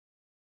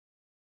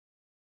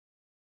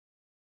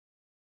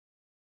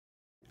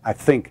I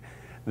think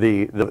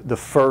the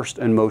first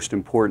and most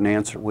important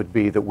answer would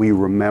be that we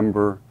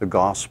remember the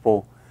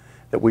gospel,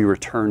 that we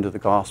return to the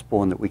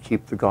gospel, and that we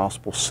keep the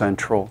gospel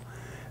central,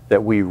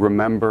 that we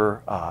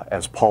remember,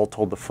 as Paul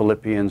told the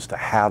Philippians, to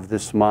have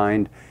this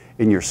mind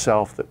in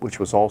yourself, which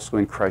was also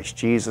in Christ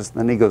Jesus. And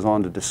then he goes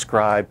on to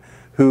describe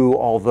who,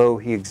 although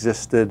he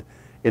existed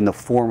in the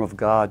form of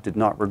God, did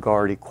not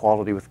regard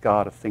equality with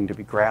God a thing to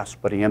be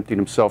grasped, but he emptied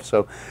himself.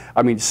 So,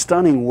 I mean,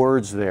 stunning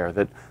words there,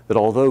 that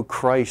although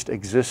Christ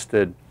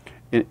existed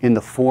in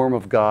the form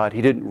of God,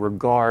 he didn't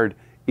regard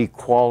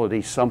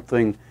equality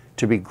something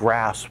to be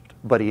grasped,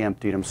 but he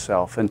emptied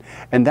himself.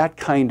 And that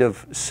kind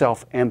of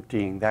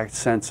self-emptying, that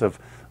sense of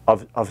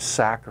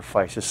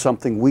sacrifice is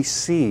something we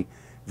see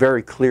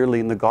very clearly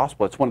in the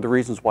gospel. It's one of the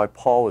reasons why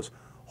Paul is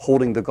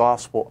holding the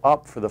gospel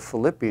up for the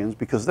Philippians,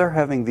 because they're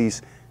having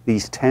these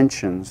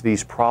tensions,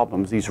 these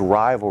problems, these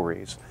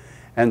rivalries.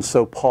 And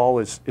so Paul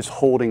is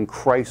holding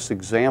Christ's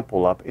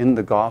example up in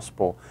the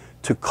gospel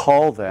to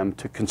call them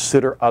to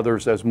consider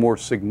others as more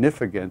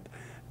significant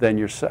than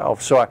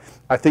yourself. So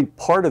I think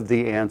part of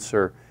the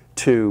answer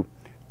to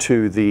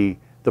the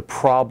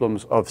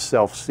problems of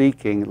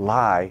self-seeking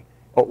lie,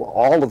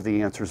 all of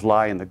the answers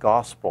lie in the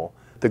gospel.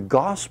 The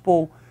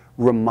gospel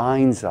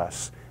reminds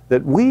us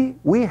that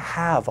we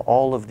have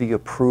all of the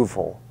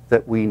approval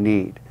that we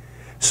need.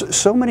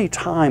 So many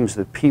times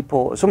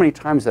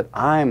that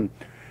I'm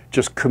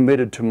just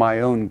committed to my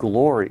own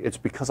glory, it's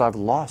because I've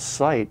lost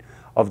sight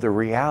of the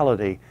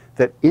reality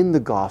that in the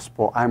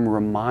gospel I'm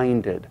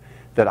reminded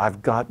that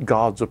I've got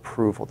God's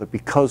approval, that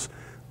because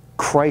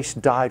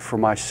Christ died for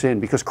my sin,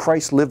 because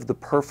Christ lived the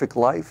perfect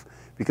life,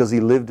 because he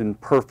lived in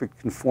perfect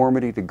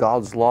conformity to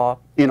God's law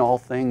in all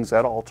things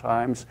at all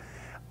times,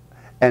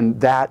 and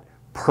that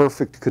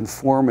perfect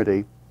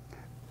conformity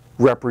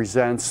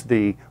represents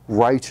the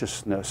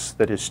righteousness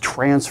that is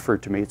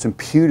transferred to me, it's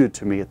imputed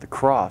to me at the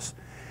cross,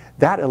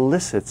 that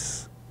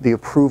elicits the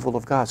approval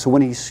of God. So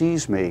when he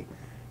sees me,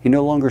 he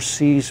no longer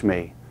sees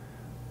me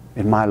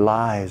in my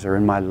lies or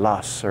in my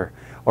lusts or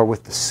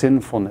with the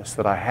sinfulness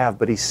that I have,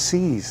 but he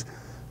sees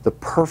the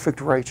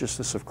perfect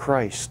righteousness of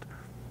Christ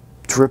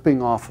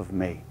dripping off of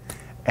me,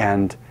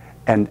 and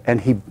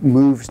he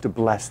moves to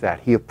bless that.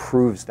 He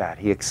approves that.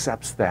 He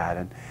accepts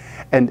that.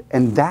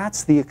 And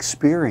that's the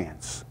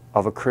experience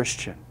of a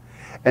Christian.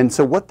 And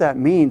so what that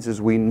means is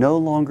we no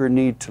longer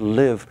need to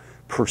live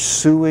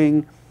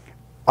pursuing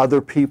other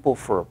people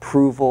for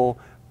approval,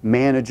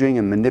 managing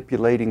and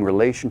manipulating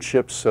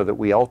relationships so that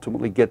we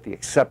ultimately get the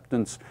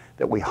acceptance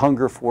that we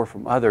hunger for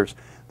from others.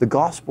 The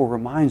gospel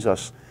reminds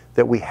us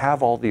that we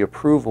have all the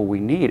approval we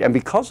need. And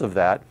because of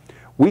that,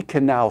 we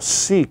can now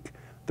seek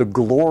the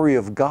glory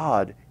of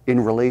God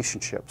in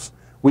relationships.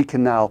 We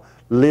can now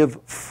live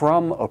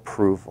from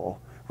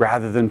approval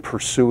rather than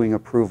pursuing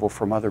approval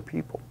from other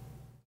people.